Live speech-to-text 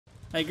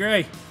Hey,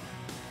 Gray.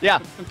 Yeah.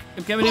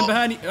 I'm coming in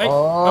behind you. Hey.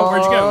 Oh,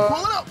 where'd you go?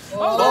 Pull it up.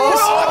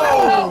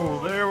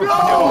 Oh, there we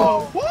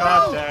go.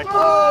 Contact.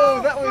 Oh,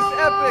 that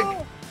was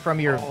epic. From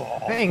your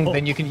thing,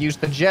 then you can use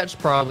the jets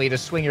probably to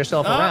swing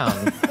yourself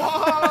around.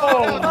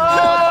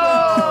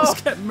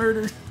 Just got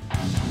murdered.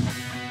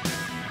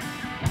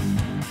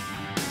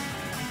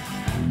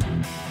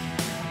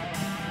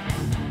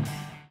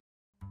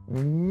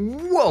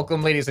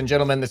 Welcome, ladies and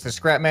gentlemen. This is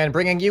Scrapman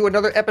bringing you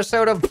another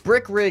episode of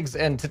Brick Rigs,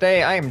 and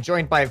today I am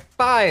joined by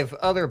 5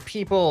 other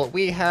people.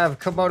 We have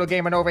Camodo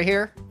gaming over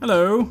here.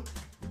 Hello.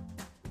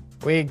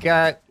 We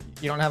got,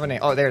 you don't have a name.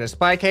 Oh, there it is.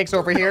 Spycakes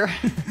over here.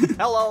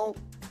 Hello.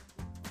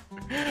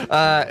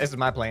 This is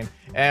my plane.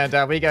 And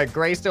we got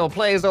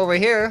Graystillplays over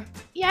here.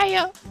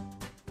 Yeah.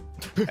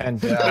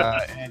 And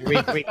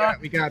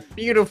we got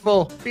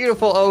Beautiful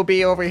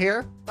O.B over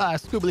here.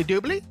 Scoobly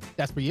doobly.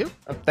 That's for you.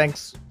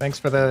 Thanks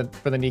for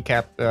the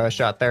kneecap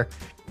shot there.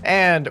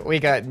 And we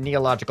got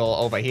Neilogical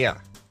over here.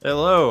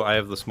 Hello. I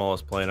have the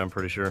smallest plane, I'm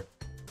pretty sure.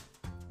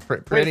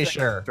 Pretty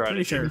sure.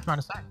 Pretty sure. What are you trying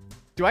to say?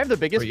 Do I have the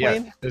biggest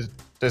plane?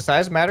 Does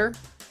size matter?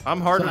 I'm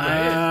harder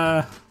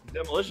than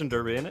demolition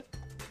derby, ain't it?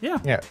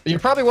 Yeah. You're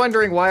probably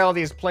wondering why all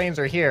these planes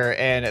are here,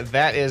 and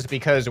that is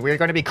because we're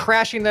going to be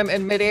crashing them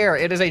in midair.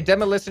 It is a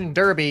demolition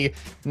derby.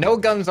 No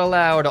guns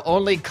allowed.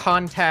 Only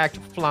contact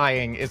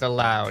flying is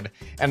allowed.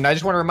 And I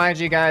just want to remind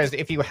you guys,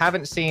 if you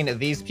haven't seen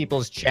these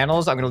people's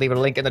channels, I'm going to leave a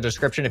link in the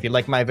description. If you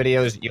like my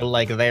videos, you'll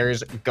like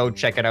theirs. Go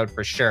check it out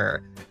for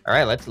sure. All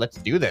right, let's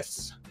do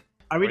this.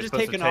 Are we just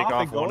taking off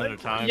and one going? at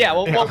a time? Yeah,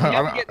 well, you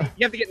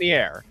have to get in the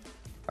air.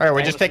 All right, we're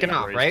All just the taking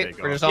off, race right? take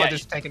We're off. just all Yeah.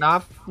 just taking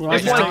off. Well, I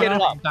just want to get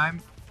it off. up.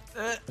 Time.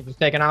 We're just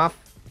taking off.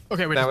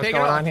 Okay, we're That just what's taking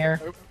going off. on here?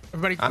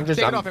 Everybody, I'm just.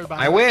 take it off,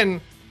 everybody. I win.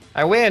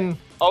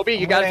 OB,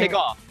 you gotta winning. take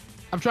off.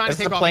 I'm trying Is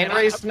to take the off. plane man.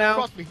 race now?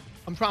 Trust me.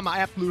 I'm trying my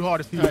absolute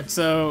hardest. All right,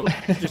 so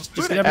just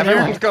get up in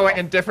Everyone's there. going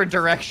in different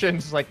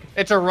directions. Like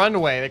it's a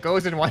runway that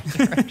goes in one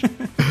direction.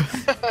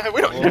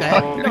 We don't do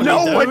that.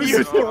 No need one those.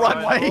 used the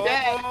runway.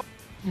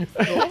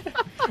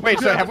 Wait,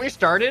 so have we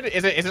started?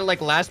 Is it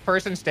like last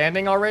person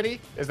standing already?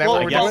 Is that Well,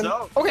 what I we're guess doing?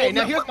 so. Okay,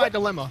 now here's my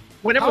dilemma.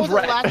 When it How was is the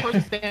red. last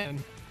person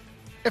standing?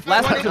 If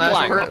Last I person run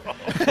flying.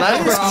 into-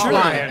 Last person true.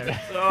 flying.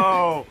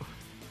 Oh,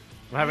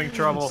 I'm having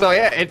trouble. So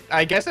yeah,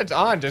 I guess it's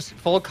on. Just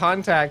full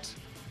contact.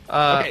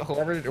 Okay.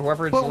 Whoever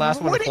is But the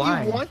last one wouldn't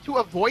flying. you want to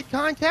avoid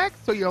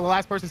contact so you're the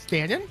last person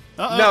standing?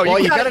 No, Well,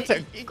 you you gotta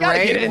gotta get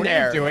Gray, in what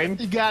there. are you doing?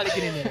 You gotta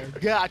get in there.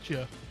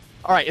 Gotcha.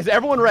 All right, is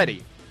everyone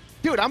ready?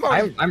 Dude, I'm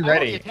already. I'm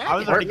ready. I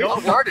was attacking. already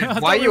We started. I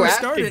thought Why we you were asking?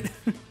 started.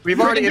 We've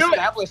We already can do it.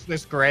 established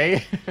this,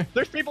 Gray.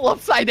 There's people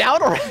upside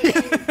down already.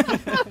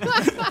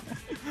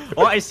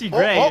 Oh, I see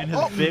Gray Oh, in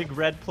oh, his big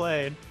red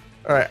plane.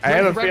 All right, I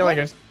have a Red feeling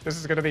light? this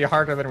is going to be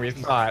harder than we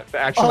thought to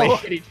actually Oh.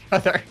 hit each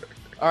other.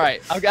 All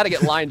right, I've got to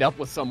get lined up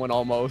with someone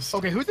almost.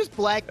 Okay, who's this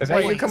black? Is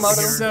that you, boy? Camodo?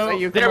 So- Is that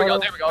you, There we go.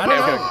 Camodo? There we go. I Okay,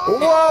 don't okay, know.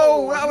 okay.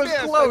 Whoa, that I was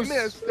missed, close. I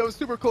missed. That was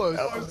super close.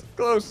 That was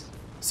close.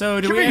 So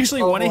do Come we here,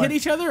 actually oh want to boy. hit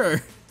each other,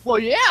 or? Well,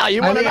 yeah,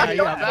 you want to mean, knock Yeah,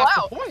 people that's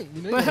out. the point.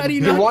 You know, But how do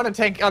you You not? want to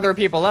take other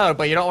people out,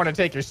 but you don't want to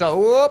take yourself.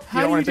 Whoop! How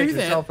you don't do want you to take do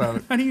that? yourself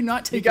out. How do you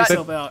not take got-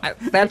 yourself out?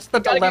 That's the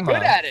You gotta get dilemma.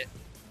 good at it.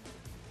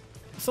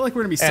 I feel like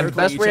we're gonna be And circling the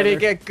best each way other. to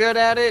get good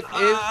at it is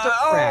to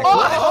crack.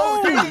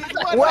 Oh,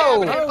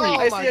 Whoa! oh, I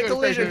my see a goodness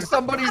collision. gracious.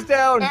 Somebody's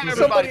down. Everybody.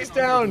 Somebody's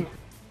down.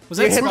 Was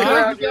You that hit the Spy?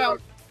 ground. Down.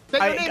 Say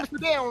your I- name,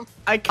 Mr. Down.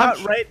 I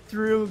cut right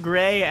through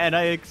Gray and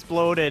I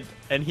exploded,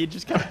 and he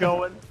just kept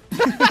going.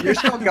 You're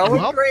still going,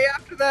 Well, Gray,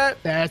 after that?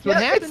 That's what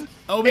happens.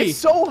 OB. It's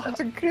so. That's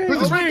okay. Who's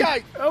this OB. red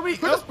guy? OB. Who's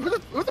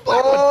the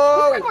black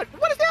Oh. one? Who's the red one?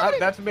 What is happening?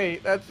 That's me.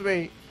 That's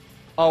me.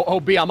 Oh,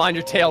 OB, I'm on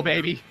your tail,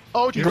 baby.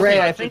 Oh, geez, Gray,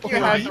 okay. I think you Okay,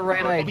 had use the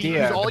right all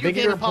idea. your The bigger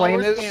gamer your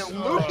plane powers is, and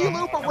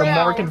loop-de-loop the more it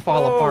around. can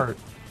fall apart.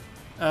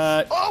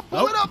 Oh,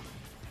 pull it up.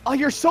 Oh,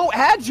 you're so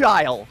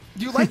agile.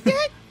 Do you like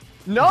that?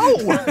 No.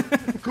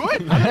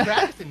 Good. I'm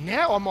practicing.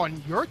 Now I'm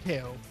on your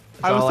tail.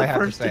 I was all I the have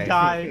to first say. to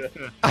die.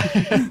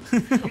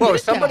 Whoa,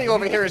 somebody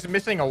over here is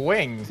missing a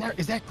wing.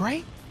 Is that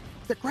great?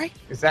 Is that great?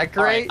 Is that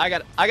All right, great?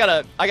 I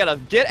gotta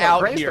get Well, out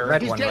Gray's the here.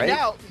 red He's one, jetting right?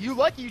 out. You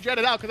lucky you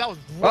jetted out because I was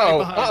right Uh-oh,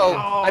 behind uh-oh. you.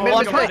 I made a Oh,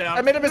 mistake. down.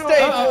 I made a mistake.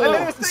 I made a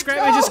Oh, mistake.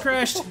 Scrapman just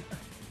crashed.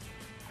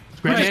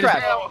 Scratch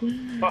Scratch.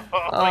 it.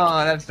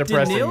 Oh, that's Did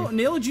depressing.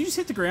 Neil, did you just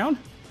hit the ground?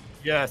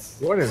 Yes.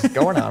 What is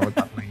going on with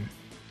that plane?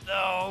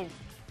 No.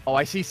 Oh,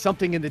 I see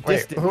something in the Wait,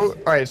 distance. who? All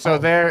right, so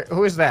there.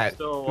 Who is that?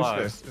 Still Who's alive.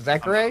 this? Is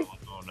that Gray?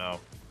 Oh no.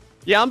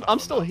 Yeah, I'm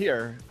still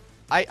here.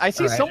 I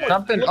see All right, someone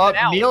something flipping up.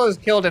 out. Neil is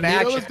killed in Neil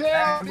action. is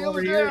down. Neil Over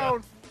is here.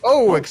 down.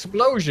 Oh,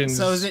 explosions.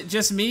 So is it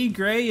just me,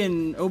 Gray,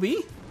 and OB?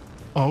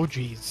 Oh,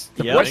 jeez.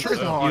 The Yeah, pressure's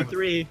so. on. You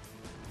three.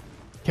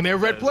 Come here,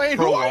 red plane.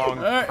 Who are you?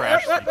 Prolonged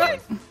crash.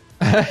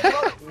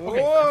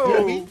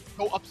 Whoa. OB,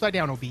 go upside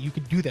down, OB. You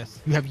can do this.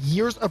 You have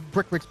years of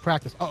brick rigs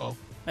practice. Uh-oh.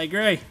 Hey,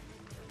 Gray.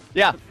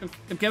 Yeah.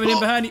 I'm coming in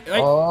behind you. Hey.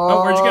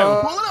 Oh, where'd you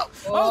go? Pull it up.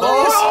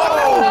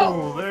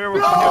 Oh, there we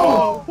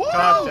go. Whoa.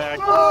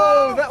 Contact.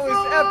 Oh, that was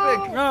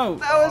epic. Oh,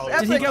 That was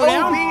Did he go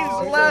down?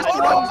 OB's last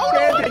one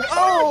standing.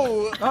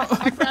 Oh!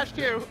 I crashed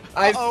too.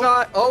 I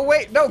thought. Oh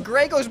wait, no.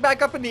 Gray goes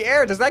back up in the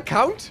air. Does that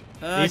count?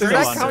 Does He's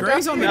that still count?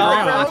 Gray's on the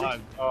No,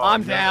 ground.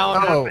 I'm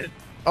down. Oh.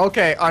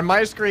 Okay, on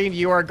my screen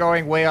you are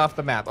going way off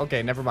the map.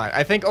 Okay, never mind.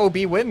 I think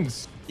OB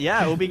wins.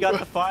 Yeah, Obi got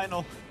the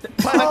final.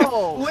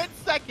 Oh. Split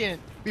second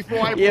before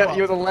I blew Yeah, up.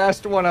 you're the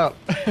last one up.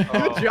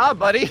 Good job,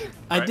 buddy.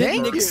 I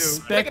didn't Thank you.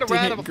 expect Can I get a to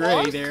round hit of Gray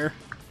applause? there.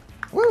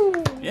 Woo!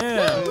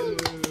 Yeah.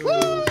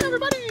 Woo,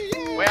 everybody!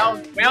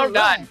 Yeah. Well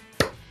done.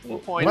 2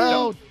 points.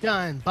 Well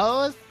done,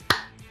 boys.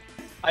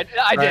 I did.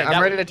 Alright, That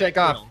I'm ready was to take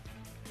off.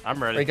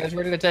 I'm Are you ready. guys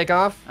ready to take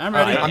off? I'm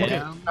ready. Alright,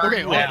 Yeah.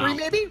 Okay, on Yeah. 3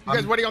 maybe? You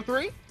guys ready on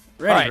 3?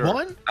 Ready. Alright.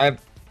 1, I'm.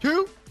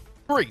 2,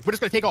 3. We're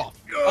just gonna take off.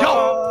 Go.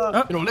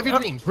 Oh, You know, live your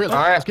dreams, really. All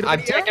right, Let's get up I'm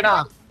in the air. taking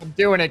off. I'm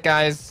doing it,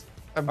 guys.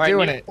 I'm All right,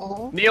 doing Neil. it.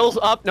 Oh, Neil's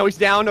up. No, he's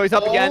down. No, he's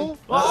up again.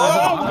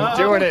 I'm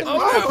doing it.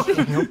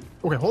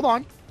 okay, hold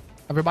on.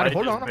 Everybody, I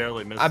hold just on.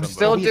 barely missed I'm somebody.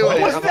 still doing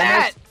it. What's I'm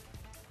that?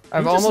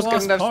 I'm We just almost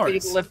lost got enough speed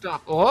parts. to lift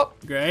off. Oh,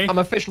 Gray. I'm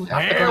officially up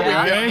There we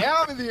go. Gray.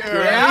 Down in the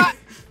air. Yeah.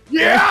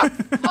 Yeah.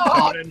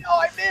 Oh Coming in. no,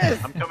 I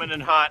missed. I'm coming in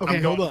hot. Okay,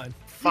 I'm hold going on.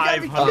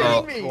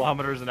 500 kidding me.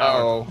 kilometers an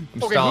hour. Oh, I'm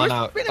Okay, stalling who's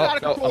out. spinning out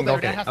of Oh, control I'm there?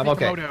 okay. That has to I'm be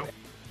okay. Camodo.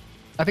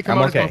 I think I'm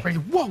Camodo's okay. going crazy.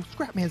 Whoa,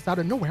 Scrapman's out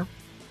of nowhere.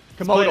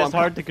 Komodo, It's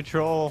hard to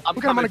control. Look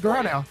at him on the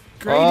ground now.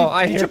 Gray, Oh, did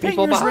I you hear paint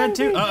people yours behind red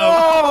too? me.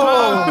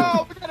 Uh-oh.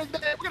 Oh, we're gonna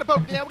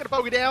poke it down. We're gonna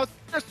poke it down.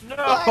 Just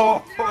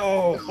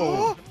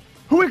No.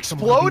 Who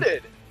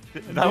exploded?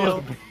 That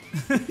was.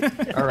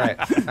 All right,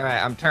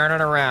 I'm turning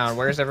around.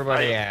 Where's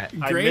everybody at?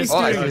 I Gray's missed Oh,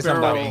 I doing see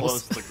somebody. how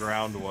barrels. close the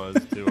ground was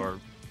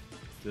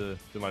to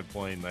my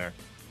plane there.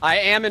 I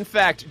am in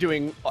fact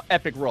doing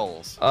epic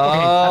rolls. Oh,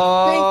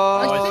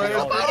 I think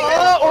somebody-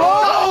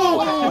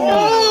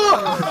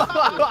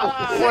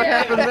 what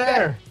happened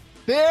there?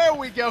 There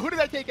we go. Who did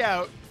I take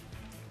out?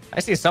 I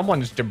see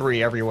someone's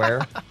debris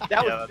everywhere.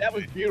 That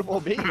was beautiful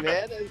B,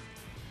 man.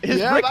 His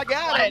Yeah, bricks I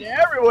got flying him. Yeah,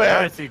 I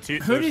everywhere. see two.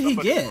 Who there's did he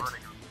somebody get? running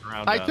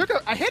around I down. took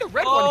a. I hit a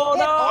red Oh one.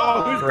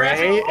 no! Who's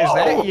Gray, is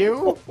that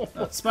you?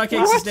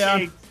 Spycakes is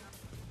down.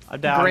 I'm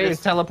down. Gray is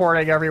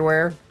teleporting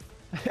everywhere.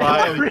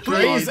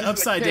 Gray is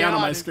upside down on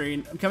my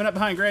screen. I'm coming up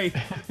behind Gray.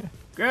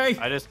 Gray.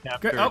 I just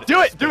captured. Oh.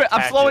 Do it.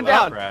 I'm slowing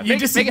down. Spectacular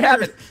You Make it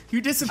happen. You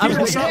disappeared.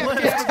 I'm Shot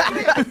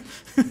left.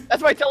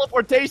 That's my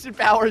teleportation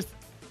powers.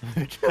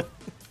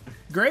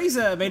 Gray's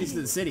made it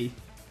to the city.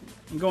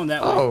 I'm going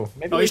that way. Oh,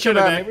 maybe we he's should.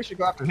 coming back. Maybe we should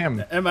go after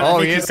him. I Oh,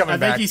 think he is coming I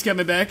think back. he's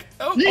coming back.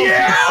 Oh,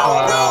 Yeah.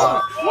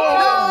 Oh,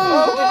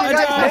 I did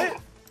you guys died. hit?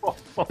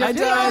 I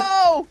died.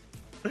 No.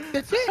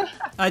 That's it.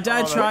 I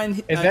died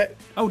trying. Is that?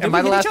 Oh, did Am we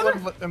I the hit last each other?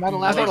 one? Am I the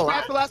last one Scrap's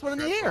alive? the last one in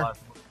the air.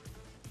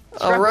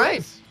 All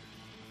right.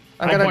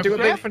 I'm gonna do a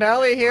big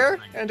finale here,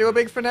 and do a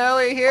big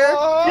finale here.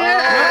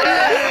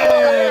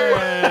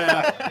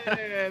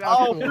 Yeah.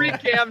 Oh,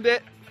 pre-cammed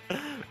it.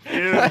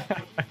 Dude,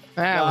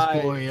 That was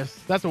Nice. glorious.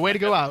 That's the way to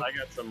go out. I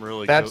got some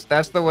really.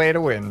 That's the way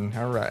to win.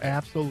 All right.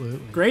 Absolutely.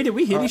 Gray, did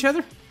we hit each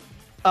other?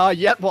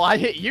 Yeah, well, I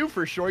hit you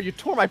for sure. You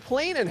tore my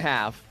plane in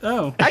half.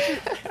 Oh. Actually,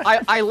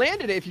 I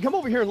landed it. If you come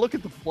over here and look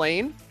at the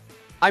plane,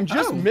 I'm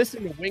just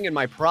missing a wing in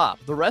my prop.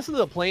 The rest of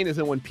the plane is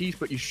in one piece,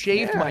 but you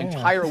shaved my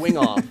entire wing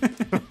off.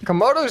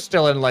 Komodo's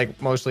still in like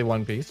mostly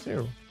one piece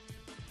too.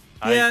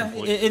 Yeah,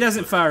 it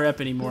doesn't fire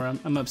up anymore.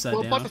 I'm upside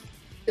Well, down.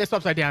 it's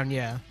upside down.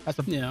 Yeah, that's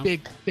a Yeah.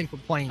 big thing for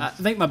planes. I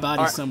think my body's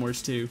Alright.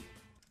 somewhere's too.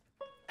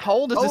 How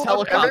old is this Oh,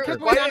 helicopter?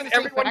 everyone- Why down is the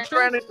same everyone faction?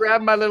 trying to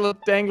grab my little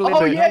dangly Oh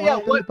thing? yeah, yeah.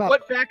 What about-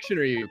 What faction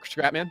are you,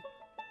 Scrapman?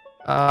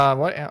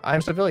 What?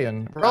 I'm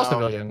civilian. We're all Oh.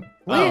 civilian.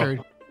 Weird.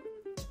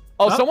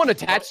 Oh, someone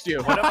attached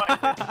you. What am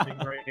I doing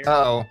right here?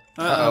 Uh-oh.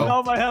 Uh-oh.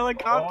 Oh, my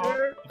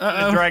helicopter. The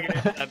Uh-oh. dragon.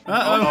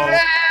 Uh-oh.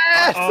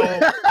 Yes!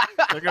 Uh-oh.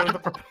 There goes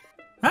the.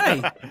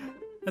 Hey,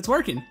 that's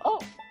working. Oh,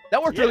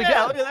 that worked really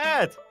Yeah, good. look at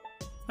that.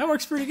 That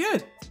works pretty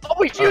good.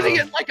 Oh, he's using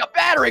it like a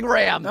battering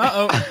ram.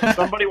 Uh-oh.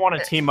 Somebody want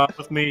to team up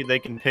with me? They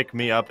can pick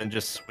me up and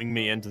just swing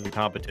me into the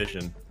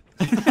competition.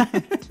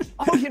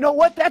 Oh, you know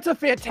what? That's a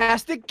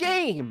fantastic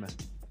game.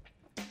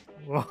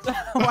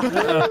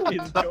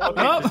 Is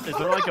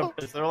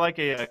there like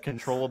a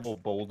controllable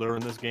boulder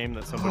in this game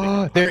that somebody?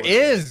 can There play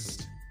with?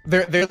 is.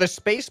 They're the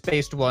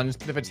space-based ones.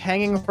 If it's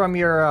hanging from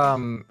your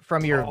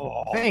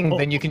thing,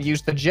 then you can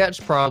use the jets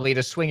probably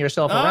to swing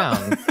yourself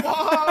around.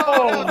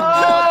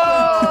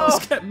 Oh!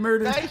 Just got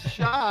murdered. Nice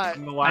shot.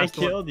 I'm the I last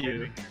one. killed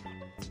you.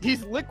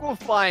 He's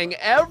liquefying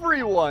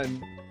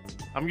everyone.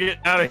 I'm getting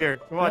out of here.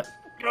 Come on.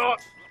 Go.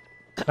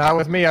 Not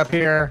with me up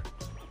here.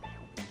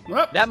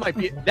 Whoop. That might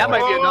be another.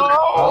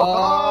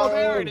 Oh,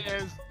 there it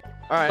is.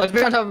 All right. Let's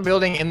be on top of a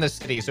building in the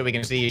city so we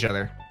can see each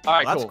other. All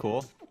right. That's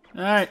cool. cool.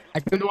 All right. I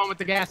did the one with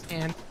the gas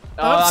can.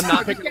 I'm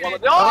not picking one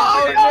of those.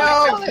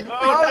 Oh, no!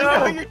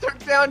 Oh, no! You took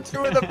down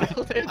 2 of the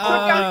buildings.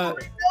 Uh,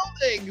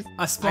 Buildings.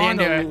 I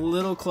spawned I didn't a do it.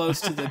 little close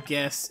to the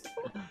gas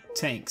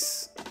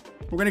tanks.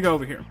 We're gonna go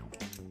over here.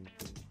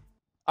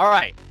 All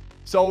right.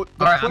 So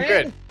the All right, I'm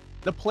plan, good.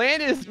 the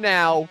plan is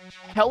now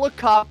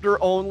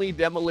helicopter only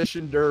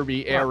demolition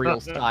derby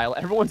aerial style.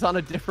 Everyone's on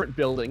a different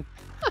building.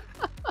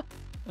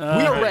 We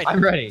are ready.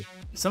 I'm ready.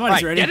 Somebody's All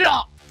right, ready. Get it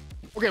up.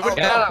 Okay,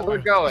 we're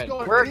going.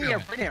 We're in the air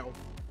going. right now.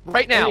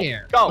 Right now. In the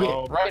air.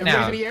 Go. Right Everybody's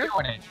now. in the air?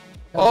 Doing it.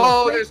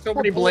 Oh, there's so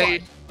many Boy.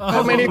 blades. Oh,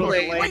 So many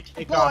boy. blades.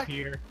 Take off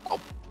here.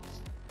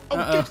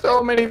 Uh-oh.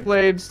 So many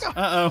blades.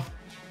 Uh-oh.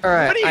 All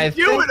right. What are you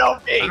doing,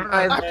 OB?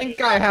 I think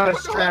I have a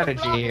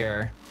strategy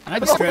here. I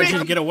just strategy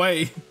to get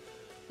away.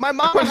 My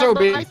mom What's had OB?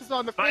 the ISIS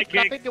on the fridge, but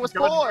I think it was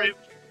 4.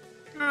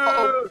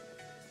 All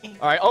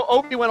right,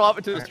 OB went off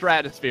into the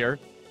stratosphere.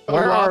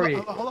 Where are we?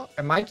 Hold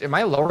on. Am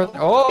I lower?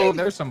 Oh,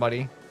 there's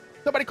somebody.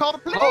 Somebody call the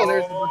police. Oh,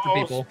 there's a bunch of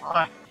people.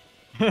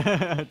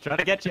 Trying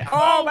to get you.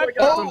 Oh my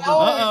god.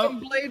 Uh-oh. some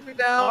blades are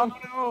down.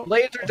 no.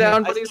 Blades are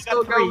down, but I he's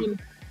still still got 3.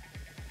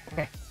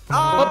 going.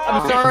 Oh,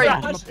 I'm sorry.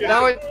 gosh.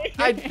 That was,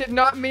 I did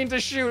not mean to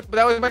shoot, but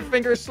that was my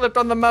finger slipped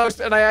on the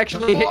mouse, and I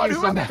actually hit you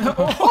somehow.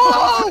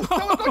 Oh!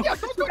 Someone's going down!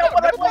 Someone's going down!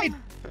 What I played?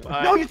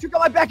 No, you took out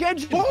my back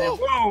engine.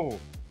 Whoa!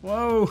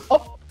 Whoa.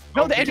 Oh,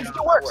 no, the engine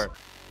still works.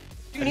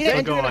 Do you need Still an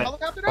engine in a going.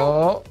 helicopter now?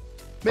 Oh.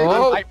 Maybe.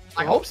 Oh.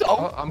 I hope so.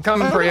 Oh, I'm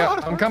coming for you.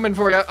 I'm coming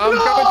for you. I'm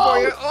coming for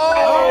you.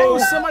 Oh,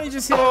 Oh! somebody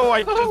just hit. Oh,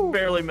 I just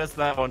barely missed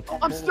that one.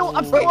 I'm still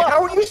Wait, up.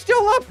 how are you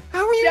still up?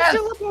 How are you Yes.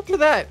 still up after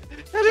that?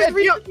 That is Yes,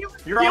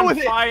 ridiculous. You're Deal on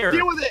with fire. it.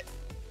 Deal with it.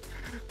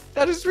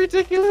 That is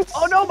ridiculous.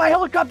 Oh no, my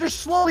helicopter's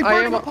slowly I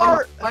burning am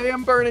apart. I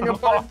am burning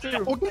apart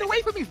too. Oh, get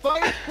away from me,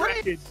 fire!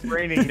 Great! It's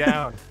raining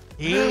down.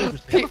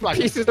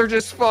 Pieces are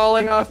just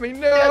falling off me.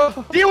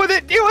 No. Deal with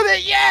it. Deal with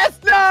it. Yes.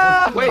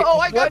 No. Wait, Oh,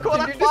 I got what? caught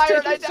Did on you just fire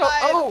and take I yourself-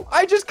 died. Oh,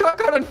 I just got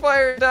caught on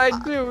fire and died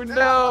too.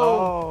 No.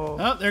 Oh.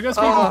 Oh, there goes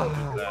people.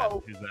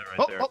 Oh, Who's that right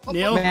Oh, there? oh, oh,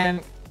 Neil.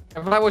 man.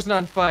 If I wasn't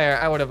on fire,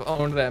 I would have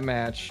owned that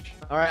match.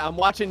 All right, I'm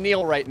watching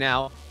Neil right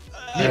now.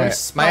 Alright,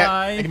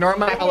 Spy. ignore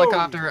my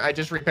helicopter. I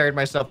just repaired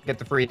myself to get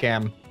the free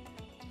cam.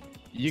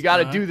 You got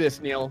to do this,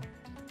 Neil.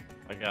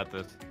 I got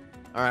this.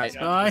 All right.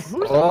 Spy.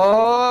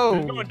 Oh.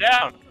 It's going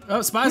down.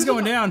 Oh, Spy's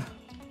going down.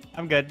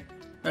 I'm good.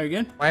 Are you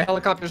good? My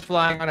helicopter's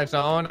flying on its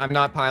own. I'm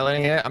not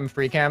piloting it. I'm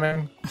free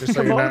camming. Just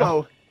so you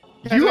know.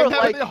 Camodo, You you are are having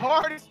like the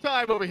hardest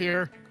time over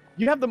here.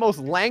 you have the most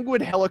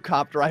languid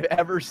helicopter I've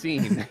ever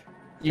seen.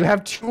 You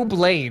have 2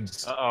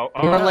 blades. Uh-oh.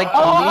 You're like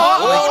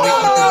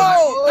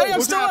Oh, hey, I'm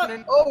What's still up.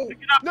 happening? Oh,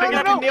 No,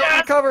 no, no. Neil,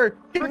 recover.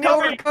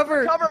 Neil,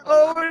 recover. Cover.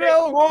 Oh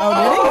no.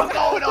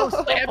 Oh, no,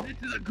 slams it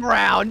to the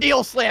ground.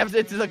 Neil slams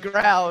it to the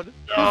ground.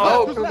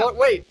 Oh,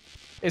 wait.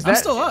 Is I'm that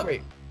still up.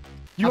 Wait.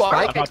 You are.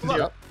 Spycakes is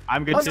up.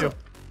 I'm good too.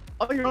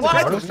 Oh, you're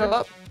Komodo's still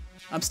up?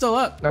 I'm still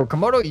up. No,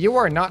 Komodo, you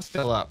are not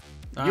still up.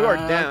 You are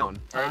down.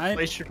 I,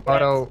 Place your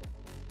Komodo,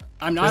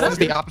 I'm not this up. is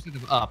the opposite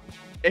of up.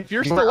 If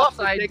you're You are still up,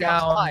 upside take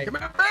down. outside. Come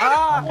here,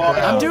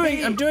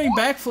 I'm doing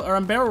backflip, or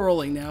I'm barrel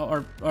rolling now,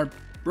 or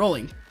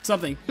rolling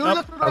something. Dude,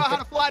 let's figure out how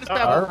to fly this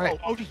bad All boy. right.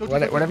 Oh, geez.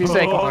 Whatever you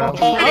say,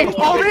 Komodo.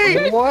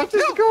 Hey, What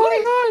is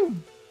going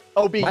on?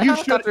 OB, My you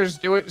should helicopter's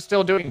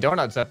still doing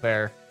donuts up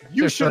there.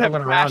 you Just should have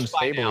circling around crashed by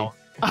stably. now.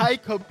 I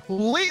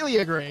completely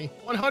agree.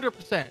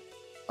 100%.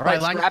 All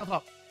right, line scrap,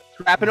 yourself up.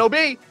 Scrapping OB.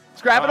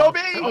 Scrapping OB.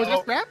 Oh, is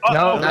that scrap?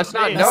 No, that's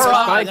not. No, That's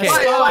fine, Spycakes.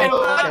 that's fine.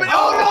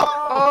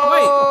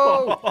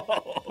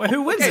 Oh, Wait,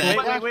 who wins Wait,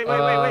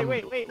 that?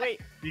 wait.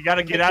 You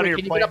gotta get out of your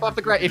Can you plane. get up off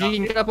the ground? If you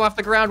can get up off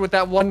the ground with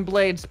that 1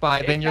 blade,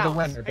 Spy, then you're the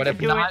winner. But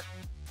if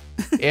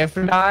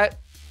not,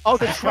 Oh,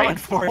 the Fight train.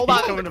 for it. Hold He's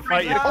on. coming to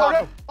fight you. Oh,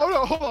 no. Oh,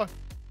 no. Hold on.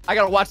 I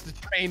gotta watch the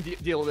train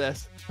deal with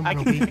this.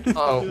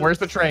 oh, where's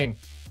the train?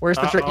 Where's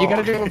the train? You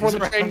gotta do it before the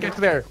train gets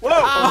there. Whoa!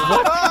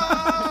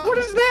 What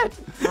is that?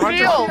 Wrong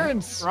Neil!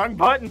 Interference. Wrong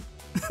button.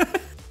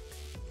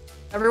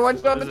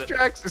 Everyone's on What the is it?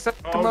 tracks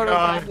except Oh Camodo.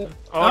 god.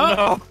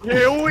 Oh no.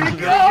 Here we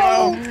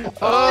go.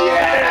 Oh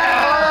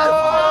yeah!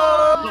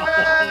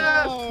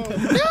 Oh,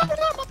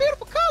 my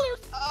beautiful colors.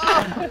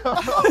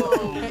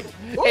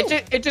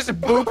 It just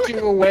booped you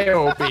away,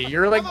 Opie.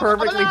 You're like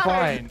perfectly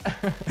fine.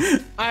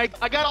 I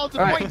got all the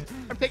All right. points.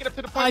 I'm taking it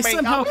to the point. I mate.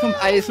 somehow Oh,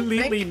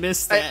 completely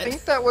missed I that.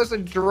 think that was a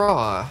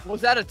draw.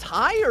 Was that a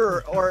tie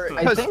or?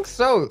 I think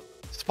so.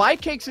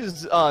 Spycakes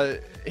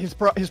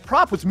his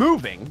prop was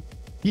moving.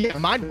 yeah,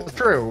 mine was It's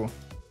true.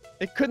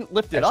 It couldn't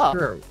lift it It's up.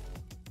 true.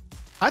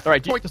 I All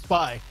right, point to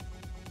spy.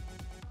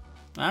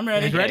 I'm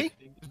ready. You ready?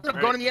 I'm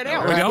going in the air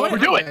now. We're going? We're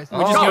doing it.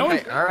 We're just going?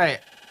 Okay, all right.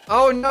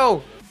 Oh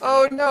no!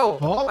 Oh no!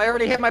 Oh. I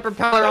already hit my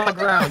propeller on the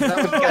ground. That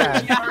was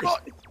bad.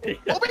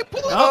 Oh, wait, pull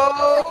it.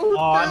 Oh,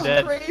 I'm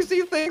there's dead.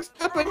 crazy things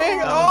happening.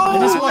 I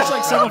just Oh, watched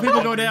like several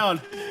people go down.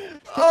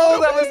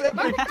 oh, that was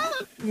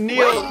epic.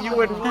 Neil, you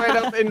went right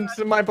up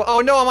into my.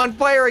 Oh no, I'm on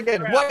fire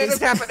again. Why does this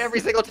happen every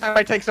single time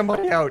I take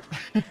somebody out?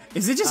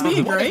 Is it just me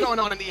and What is Gray? going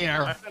on in the I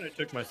air? kind of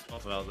took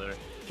myself out there.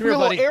 Come here,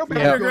 buddy. Air Come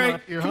here, going Gray.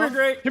 up here, Come here, huh?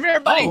 Gray. Come here,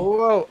 buddy.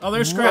 Whoa. Oh,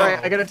 there's All right,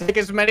 Scrap. I gotta take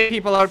as many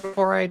people out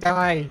before I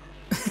die.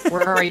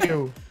 Where are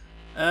you?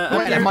 I'm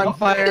I'm here. on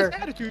fire.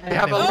 Attitude. I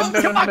have a Oh,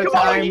 limited Come on, amount of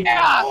come on, time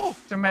yeah.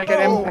 to make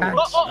an impact.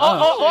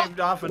 Saved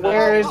off enough.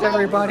 Where is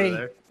everybody?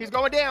 He's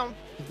going down.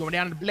 He's going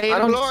down in the blade I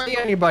of don't glory. see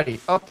anybody.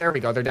 Oh, there we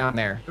go. They're down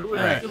there. Who is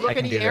All right, You look I in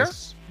can the do air.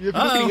 this. You look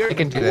in the Uh-oh. air. I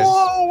can do this.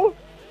 Whoa!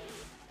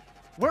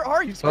 Where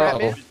are you,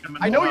 Scrapman? Uh-oh.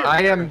 I know you're.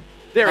 I am.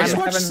 There I'm he is.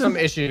 watched having some some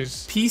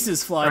issues.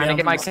 Pieces fly Trying down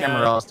to get my from the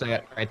camera sky. all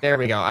set. Right there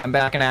we go. I'm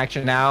back in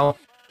action now.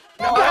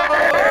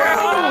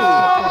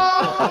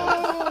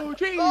 Oh, Oh,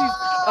 jeez.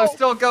 I'm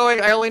still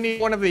going. I only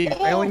need one of these.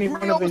 I only need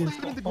one of these.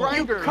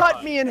 You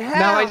cut me in half.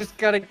 Now I just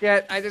gotta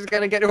get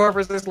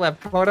whoever's this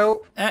left.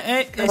 Komodo.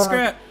 Hey,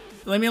 Scrap.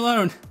 Leave me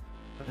alone.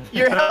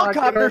 Your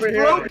helicopter's over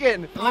here.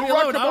 broken. Leave me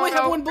alone. I only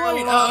have one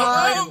blade.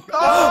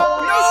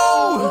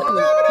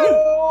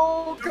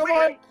 Oh, no! Come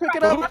on, pick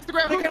it up.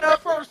 Pick it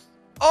up first.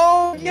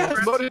 Oh, yes.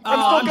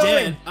 I'm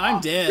dead.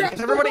 I'm dead.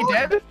 Is everybody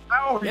dead?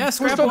 Yeah, We're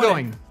Scrap still won it.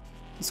 going.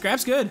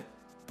 Scrap's good.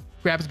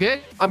 Grab's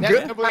good. I'm Yeah,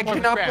 good. everyone I wants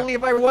cannot Grab.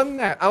 believe I won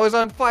that. I was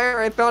on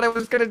fire. I thought I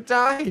was gonna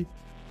die.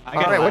 I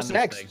All got right, a what's lot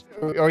of next? things.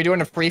 Are we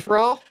doing a free for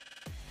all?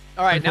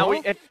 All right, now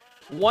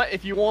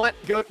if you want,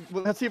 go.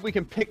 Let's see if we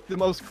can pick the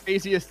most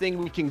craziest thing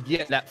we can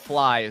get that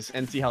flies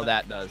and see how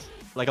that does.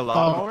 Like a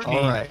lawnmower. All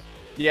right.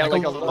 Yeah,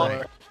 like a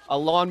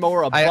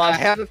lawnmower, a bus. I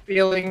have a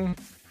feeling.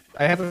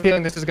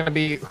 This is gonna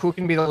be who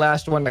can be the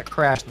last one to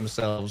crash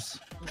themselves.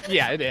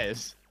 Yeah, it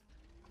is.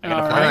 All All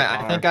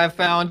right, I think I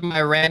found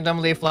my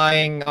randomly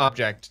flying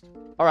object.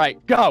 All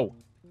right, go.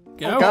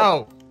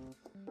 Go.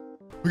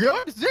 We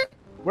good? This is it?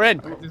 We're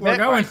in. We're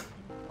going.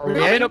 Are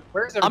we in?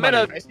 Where's I'm in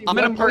everybody? I see I'm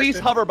in a one police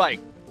person. hover bike.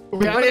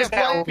 We What is a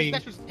that, flying Obi?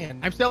 concession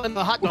stand. I'm selling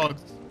the hot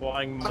dogs.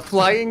 Flying. A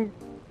flying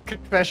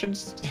confession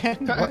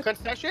stand. What?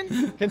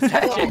 Concession?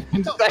 Concession.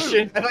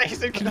 Confession. I thought you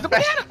said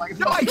confession.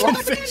 No, I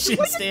Confession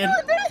stand.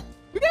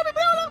 We never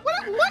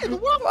been what in the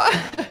world?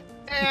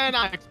 And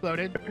I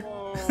exploded.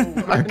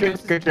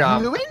 Good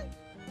job. You win?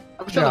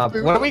 Good job.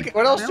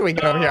 What else do we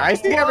get over here? I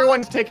see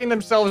everyone's taking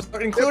themselves,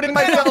 including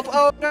myself.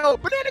 Oh no!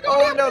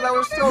 Oh no, that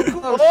was so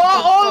close.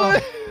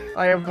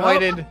 I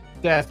avoided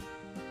death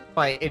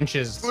by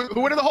inches.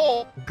 Who went in the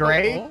hole?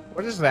 Gray?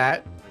 What is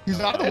that? He's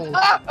out of the hole.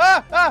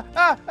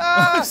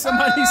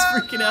 Somebody's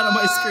freaking out on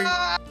my screen.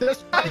 The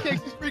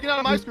Spycakes is freaking out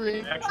on my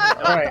screen.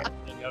 Alright.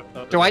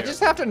 Do I just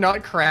have to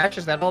not crash?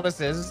 Is that all this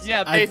is?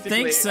 Yeah, I basically.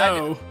 think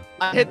so.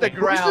 I hit the Who's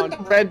in ground. the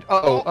red.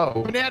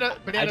 Oh. Banana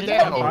I just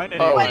down. can't find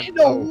Oh. What in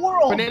the anyone.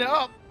 world? Banana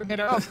up.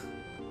 Banana up.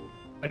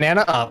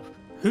 Banana up.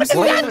 Who's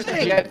What that is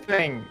thing? that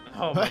thing?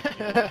 Oh my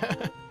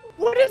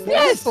What is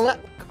this?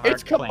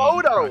 It's Car plane.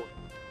 Komodo.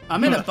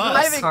 I'm in a bus.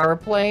 Driving- Car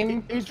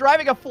plane? He's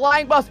driving a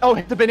flying bus. Oh,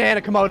 hit the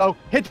banana, Komodo.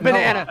 Hit the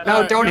banana. No,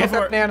 Alright, don't go hit for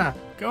the it. banana.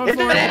 Going It's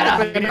for it.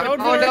 banana. Going Oh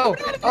for it. no!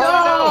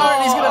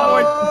 Alright, he's gonna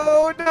avoid.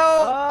 Oh no!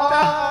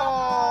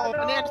 Oh,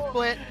 banana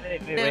split.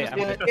 Wait, I'm,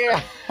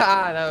 Yeah,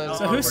 that was.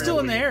 So who's still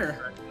in the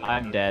air?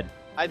 I'm dead.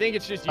 I think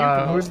it's just you.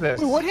 Who's this?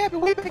 Wait, what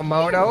happened? Wait,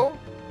 Komodo?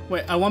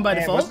 Wait, I won by And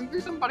default? wasn't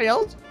there somebody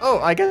else? Oh,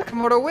 I guess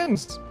Komodo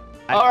wins.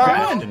 I All right.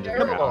 crashed into the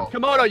Terrible. ground.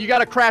 Komodo, you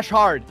gotta crash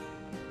hard.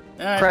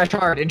 Alright, Crash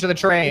hard into the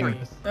train.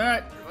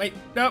 alright, wait,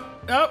 nope.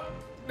 Hold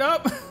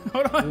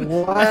on.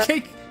 What I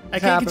can't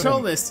happening? control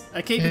this.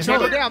 I can't You control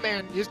go it. down,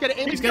 man. You just gotta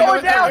aim. He's You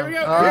gotta going down. There we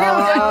go. Oh.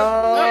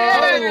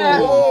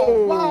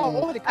 Wow,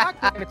 oh, the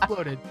cockpit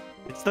exploded.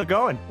 It's still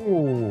going.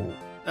 Ooh.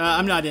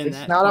 I'm not in It's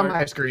that not part. on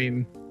my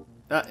screen.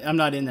 I'm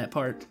not in that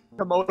part.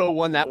 Komodo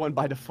won that one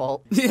by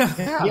default. Yeah.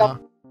 Yeah.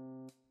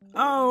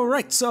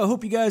 Alright, so I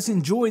hope you guys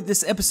enjoyed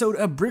this episode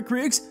of Brick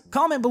Rigs.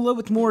 Comment below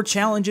with more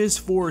challenges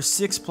for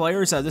 6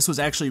 players. This was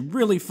actually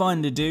really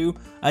fun to do.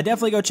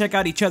 Definitely go check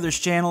out each other's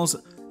channels.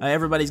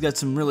 Everybody's got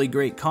some really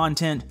great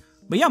content.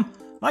 But yeah,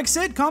 like I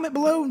said, comment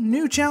below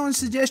new challenge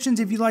suggestions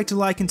if you'd like to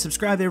like and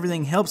subscribe.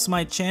 Everything helps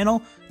my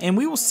channel. And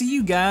we will see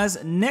you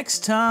guys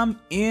next time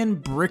in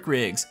Brick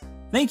Rigs.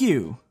 Thank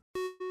you.